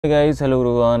Hey guys, hello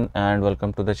everyone and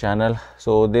welcome to the channel.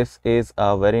 So this is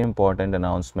a very important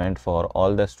announcement for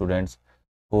all the students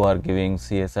who are giving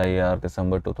CSIR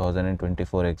December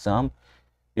 2024 exam.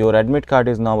 Your admit card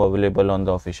is now available on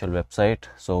the official website,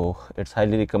 so it's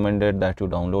highly recommended that you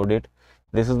download it.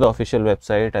 This is the official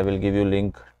website. I will give you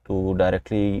link to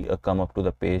directly come up to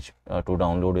the page to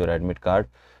download your admit card.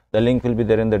 The link will be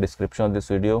there in the description of this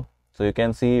video. So you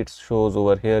can see it shows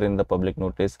over here in the public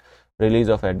notice release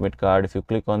of admit card. If you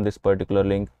click on this particular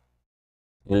link,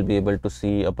 you will be able to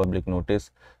see a public notice.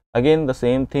 Again, the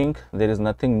same thing, there is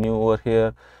nothing new over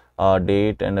here.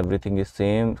 Date and everything is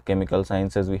same. Chemical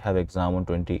sciences, we have exam on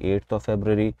 28th of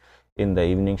February in the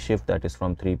evening shift, that is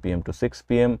from 3 p.m. to 6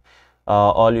 p.m.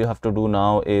 All you have to do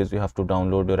now is you have to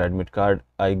download your admit card.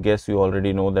 I guess you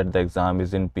already know that the exam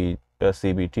is in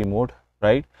CBT mode,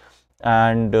 right?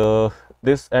 And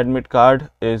this admit card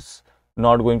is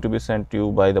not going to be sent to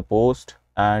you by the post,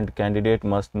 and candidate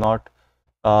must not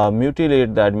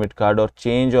mutilate the admit card or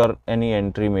change or any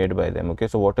entry made by them. Okay,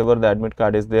 so whatever the admit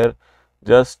card is there,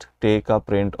 just take a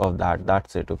print of that.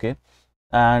 That's it. Okay,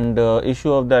 and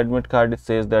issue of the admit card, it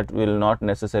says that will not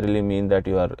necessarily mean that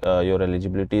your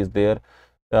eligibility is there.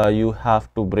 You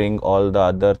have to bring all the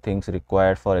other things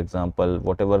required. For example,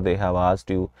 whatever they have asked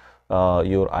you,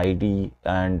 your ID,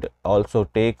 and also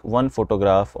take one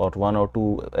photograph or one or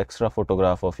two extra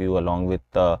photograph of you along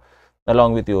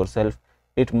with yourself.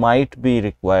 It might be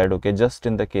required, okay, just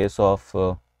in the case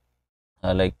of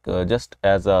just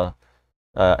as a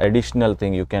additional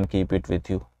thing, you can keep it with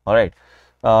you. All right.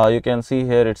 You can see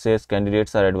here it says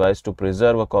candidates are advised to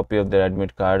preserve a copy of their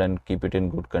admit card and keep it in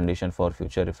good condition for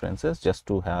future references, just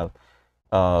to have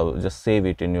just save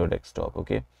it in your desktop.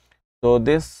 Okay, so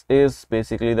this is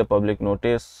basically the public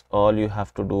notice. All you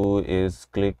have to do is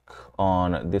click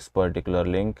on this particular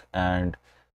link and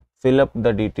fill up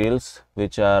the details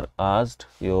which are asked,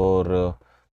 your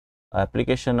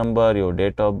application number, your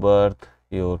date of birth,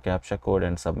 your captcha code,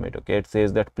 and submit. Okay, it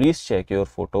says that please check your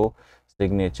photo,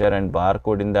 signature, and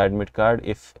barcode in the admit card.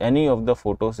 If any of the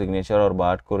photo, signature, or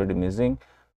barcode is missing,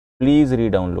 please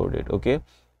re-download it. Okay,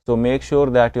 so make sure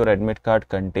that your admit card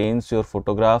contains your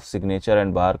photograph, signature,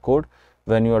 and barcode.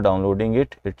 When you are downloading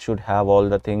it, it should have all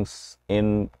the things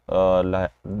in the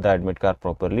admit card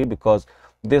properly, because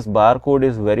this barcode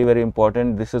is very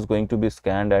important. This is going to be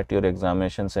scanned at your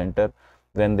examination center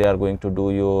when they are going to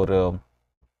do your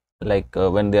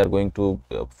when they are going to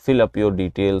fill up your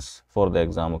details for the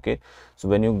exam. Okay, so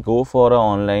when you go for an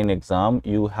online exam,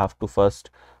 you have to first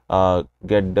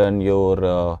get done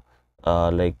your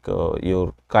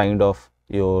your kind of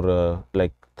your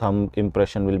thumb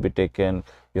impression will be taken,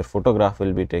 your photograph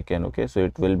will be taken. Okay, so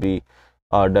it will be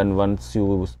done once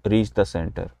you reach the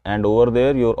center, and over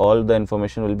there your all the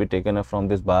information will be taken up from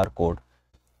this barcode.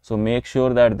 So make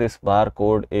sure that this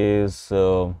barcode is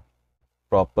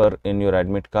proper in your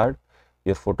admit card.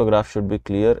 Your photograph should be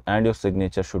clear and your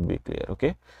signature should be clear.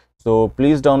 Okay, so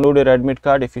please download your admit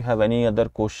card. If you have any other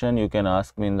question, you can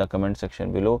ask me in the comment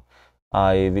section below.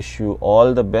 I wish you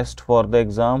all the best for the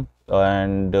exam,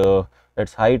 and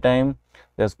it's high time.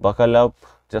 Just buckle up,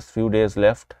 just few days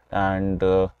left, and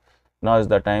now is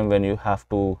the time when you have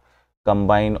to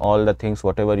combine all the things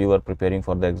whatever you were preparing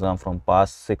for the exam from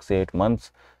past 6-8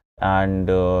 months, and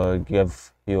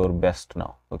give your best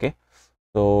now. Okay,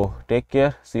 so take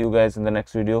care. See you guys in the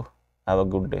next video. Have a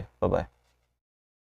good day. Bye bye.